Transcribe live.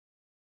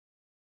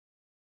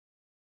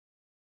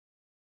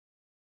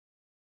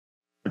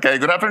Okay,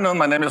 good afternoon.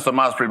 My name is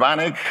Tomas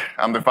Pribanic.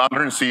 I'm the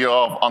founder and CEO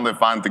of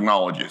Undefined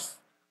Technologies.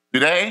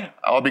 Today,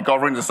 I'll be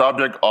covering the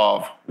subject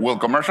of, will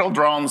commercial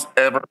drones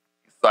ever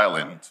be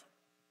silent?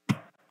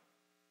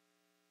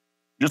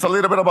 Just a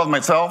little bit about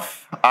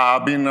myself.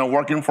 I've been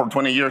working for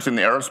 20 years in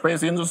the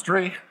aerospace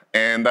industry,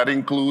 and that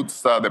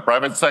includes the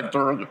private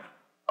sector,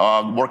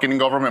 working in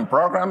government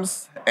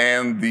programs,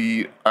 and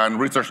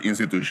research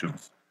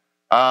institutions.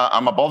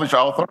 I'm a published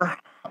author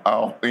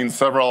in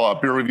several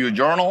peer-reviewed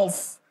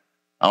journals.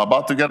 I'm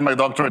about to get my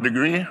doctorate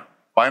degree,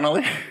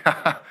 finally.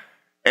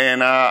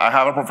 And I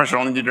have a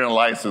professional engineering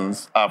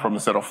license from the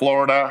state of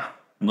Florida,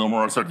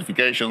 numerous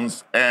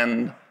certifications,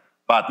 and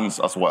patents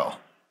as well.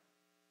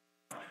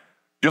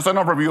 Just an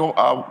overview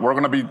we're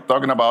going to be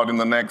talking about in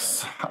the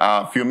next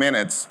few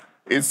minutes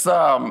is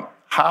how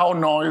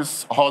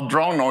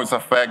drone noise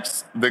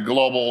affects the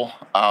global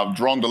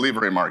drone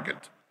delivery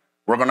market.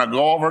 We're going to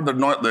go over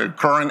the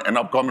current and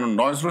upcoming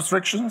noise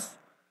restrictions,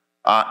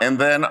 and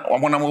then I'm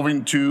going to move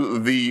into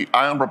the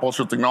ion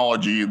propulsion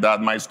technology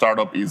that my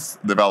startup is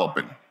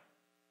developing.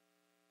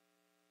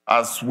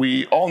 As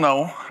we all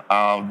know,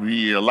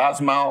 the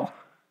last mile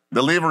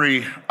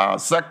delivery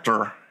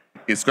sector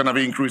is going to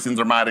be increasing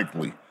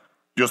dramatically.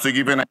 Just to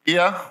give you an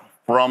idea,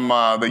 from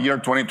the year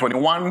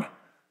 2021,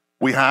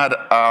 we had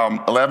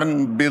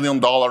 $11 billion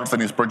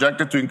and is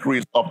projected to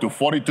increase up to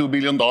 $42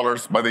 billion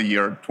by the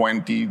year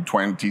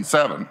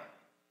 2027.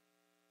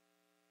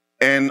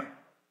 And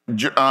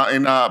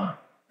in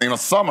a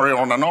summary,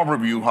 on an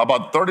overview,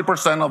 about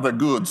 30% of the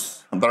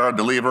goods that are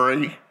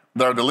delivered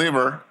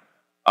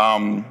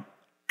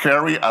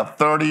carry a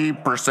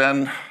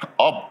 30%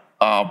 up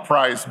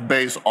price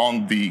based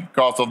on the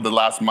cost of the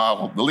last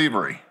mile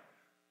delivery.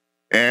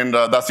 And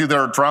that's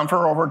either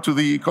transfer over to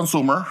the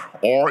consumer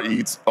or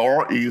is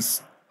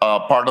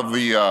part of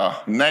the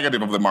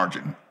negative of the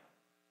margin.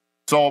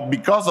 So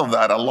because of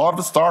that, a lot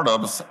of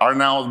startups are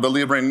now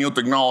delivering new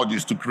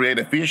technologies to create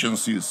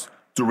efficiencies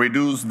to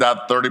reduce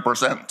that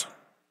 30%.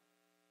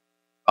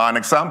 An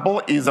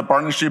example is a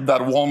partnership that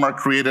Walmart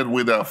created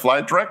with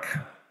Flytrek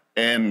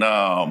and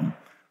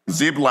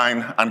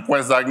Zipline and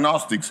Quest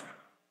Diagnostics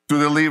to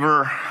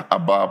deliver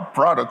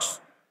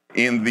products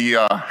in the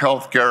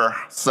healthcare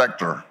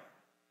sector.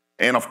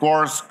 And of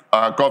course,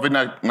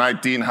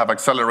 COVID-19 have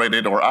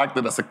accelerated or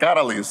acted as a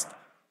catalyst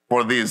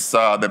for this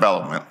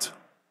development.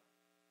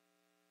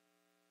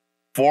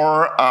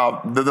 For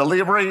the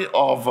delivery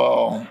of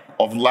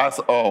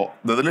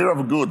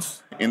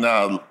goods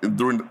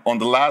on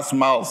the last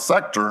mile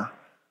sector,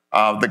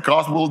 the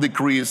cost will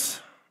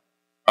decrease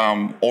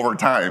over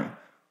time,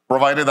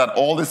 provided that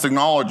all these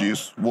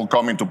technologies will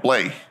come into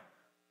play.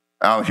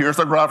 Here's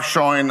a graph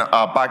showing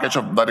a package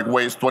that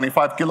weighs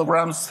 25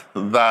 kilograms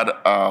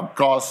that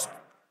costs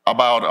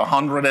about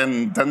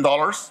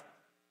 $110.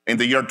 In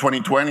the year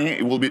 2020,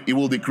 it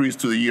will decrease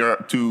to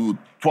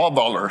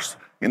 $12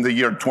 in the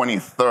year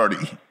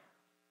 2030.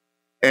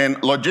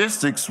 And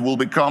logistics will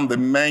become the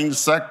main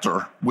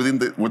sector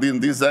within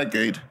this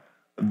decade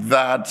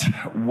that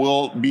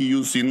will be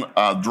using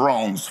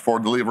drones for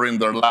delivering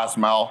their last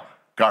mile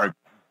cargo.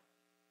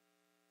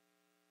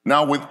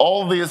 Now, with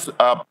all this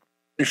of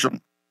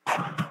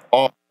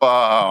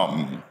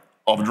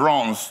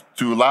drones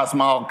to last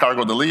mile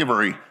cargo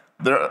delivery,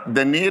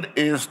 the need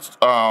is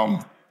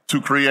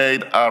to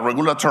create a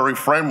regulatory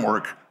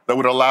framework that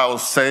would allow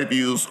safe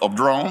use of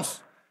drones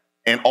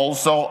and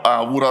also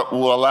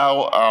will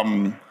allow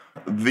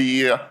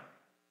the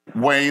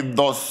way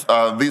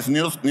this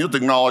new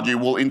technology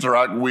will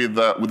interact with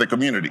the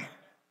community.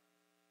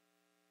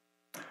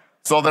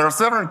 So there are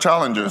several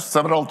challenges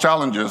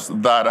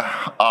that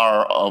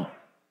are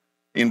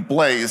in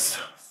place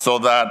so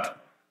that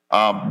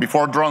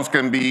before drones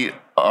can be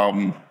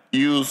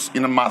used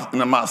in a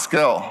mass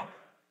scale.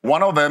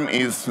 One of them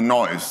is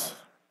noise.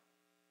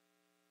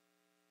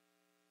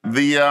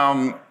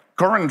 The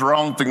current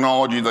drone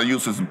technology that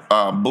uses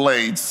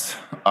blades,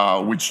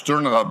 which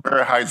turn at a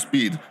very high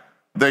speed,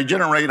 they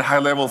generate high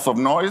levels of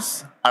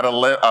noise at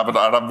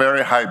a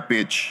very high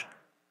pitch.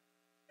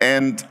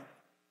 And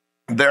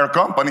there are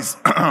companies,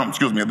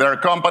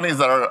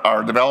 that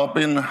are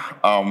developing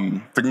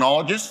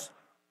technologies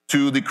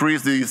to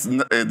decrease these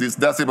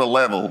decibel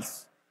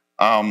levels,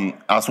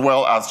 as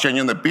well as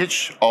changing the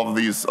pitch of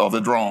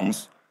the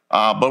drones.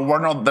 But we're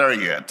not there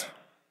yet.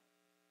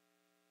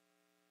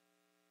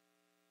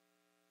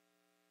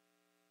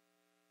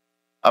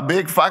 A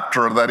big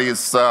factor that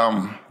is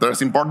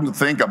important to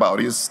think about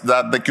is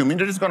that the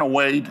community is going to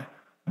weigh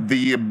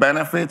the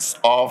benefits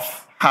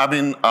of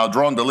having a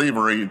drone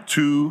delivery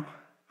to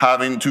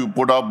having to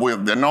put up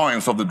with the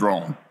annoyance of the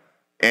drone.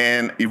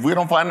 And if we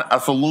don't find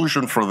a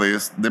solution for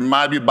this, there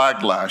might be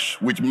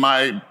backlash, which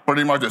might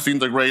pretty much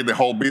disintegrate the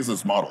whole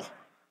business model.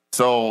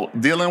 So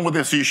dealing with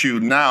this issue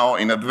now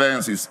in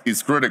advance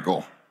is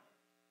critical.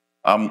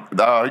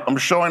 I'm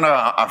showing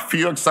a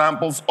few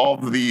examples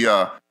of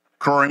the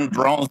current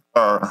drones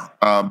that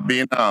are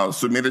being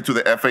submitted to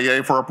the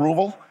FAA for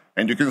approval,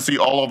 and you can see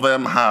all of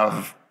them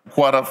have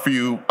quite a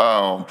few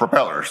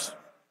propellers.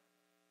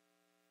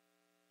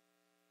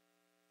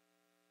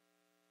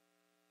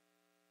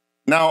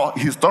 Now,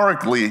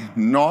 historically,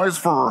 noise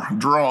for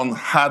drones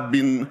had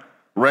been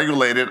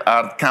regulated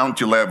at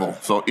county level.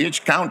 So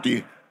each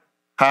county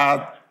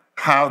had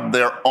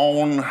their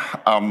own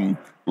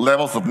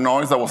levels of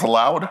noise that was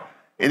allowed,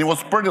 and it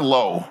was pretty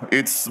low.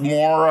 It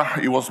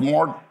was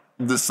more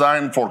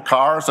designed for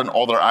cars and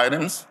other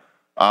items,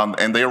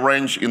 and they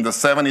range in the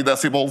 70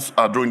 decibels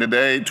during the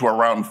day to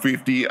around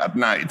 50 at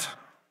night.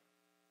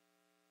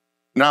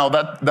 Now,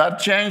 that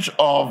change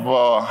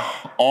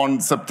on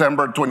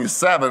September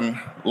 27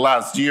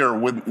 last year,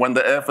 when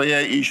the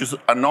FAA issues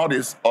a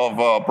notice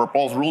of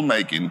proposed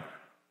rulemaking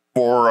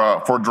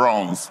for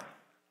drones.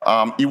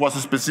 It was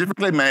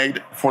specifically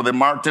made for the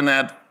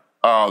Martinet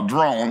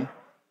drone,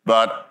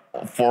 but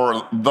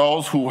for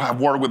those who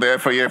have worked with the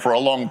FAA for a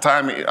long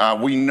time,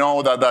 we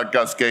know that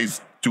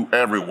cascades to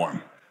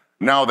everyone.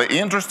 Now, the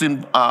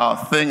interesting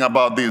thing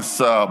about this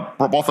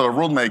proposal of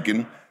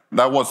rulemaking,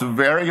 that was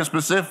very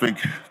specific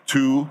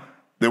to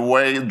the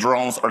way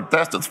drones are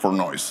tested for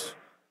noise.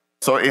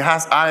 So it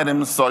has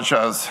items such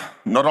as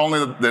not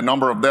only the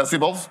number of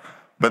decibels,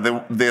 but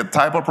the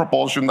type of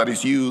propulsion that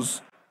is used,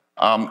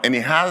 and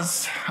it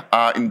has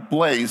in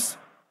place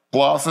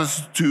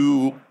clauses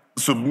to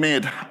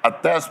submit a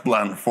test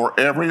plan for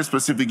every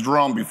specific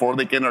drone before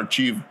they can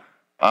achieve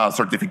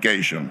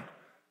certification.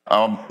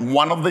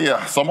 Some of the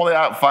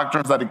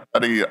factors that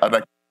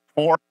it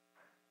for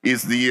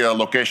is the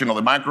location of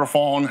the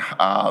microphone,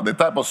 the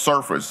type of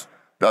surface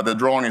that the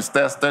drone is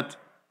tested.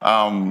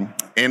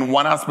 And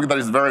one aspect that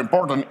is very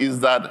important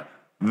is that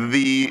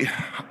the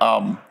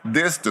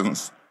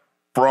distance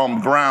from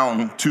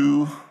ground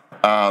to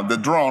the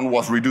drone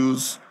was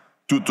reduced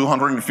to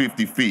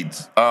 250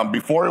 feet.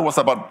 Before it was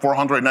about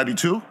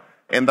 492,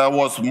 and that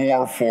was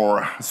more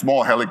for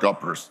small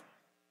helicopters.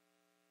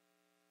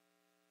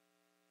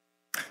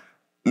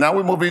 Now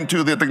we move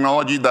into the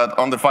technology that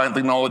Undefined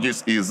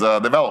Technologies is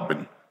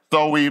developing.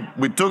 So we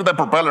took the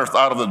propellers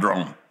out of the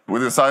drone. We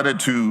decided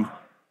to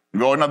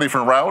go in a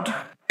different route,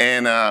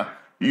 and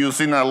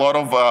using a lot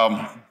of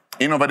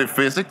innovative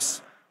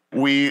physics,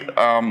 we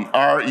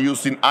are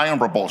using ion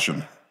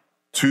propulsion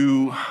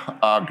to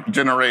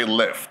generate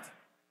lift.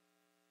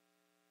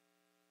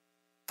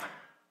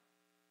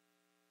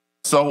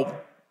 So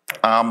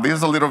this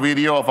is a little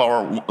video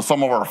of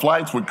some of our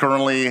flights. We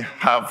currently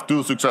have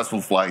 2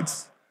 successful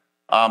flights.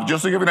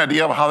 Just to give you an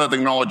idea of how the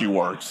technology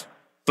works.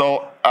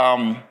 So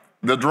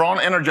the drone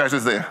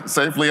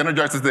safely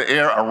energizes the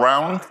air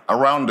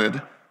around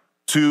it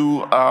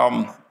to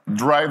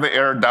drive the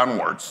air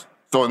downwards.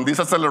 So in this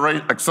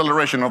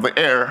acceleration of the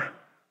air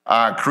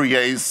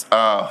creates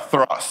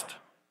thrust.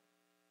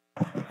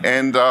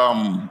 And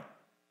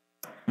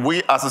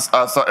we, as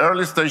an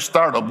early stage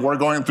startup, we're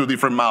going through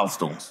different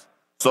milestones.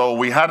 So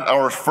we had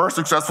our first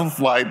successful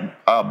flight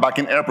back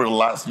in April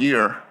last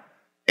year,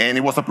 and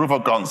it was a proof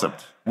of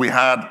concept. We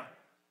had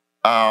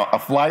a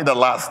flight that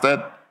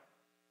lasted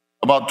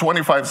about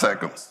 25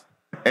 seconds,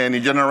 and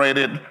it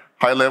generated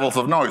high levels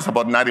of noise,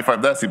 about 95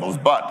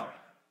 decibels. But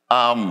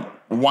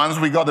once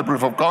we got the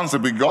proof of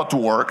concept, we got to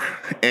work,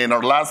 and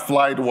our last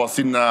flight was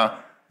in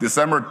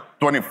December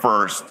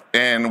 21st,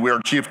 and we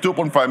achieved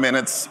 2.5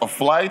 minutes of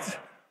flight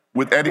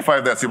with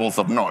 85 decibels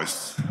of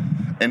noise.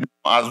 And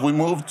as we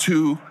move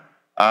to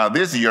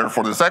this year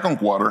for the second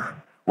quarter,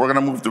 we're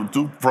gonna move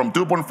from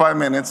 2.5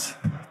 minutes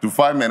to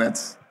 5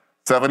 minutes,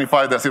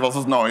 75 decibels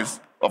of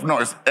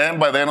noise, and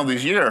by the end of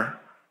this year,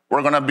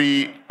 we're gonna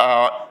be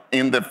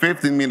in the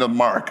 15-minute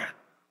mark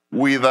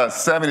with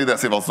 70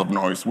 decibels of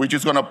noise, which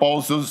is gonna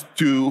pose us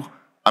to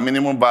a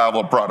minimum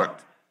viable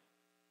product.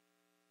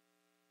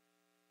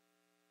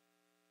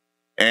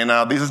 And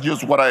this is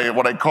just what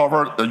I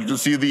covered. You can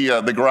see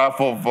the graph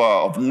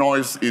of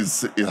noise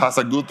it has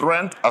a good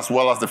trend as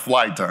well as the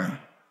flight time.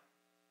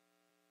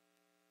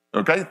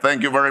 Okay,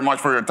 thank you very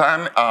much for your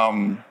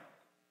time.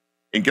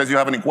 In case you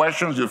have any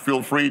questions, you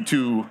feel free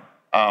to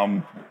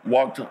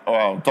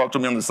talk to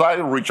me on the side,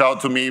 reach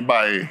out to me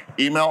by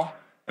email,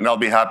 and I'll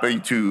be happy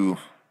to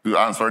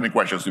answer any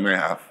questions you may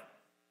have.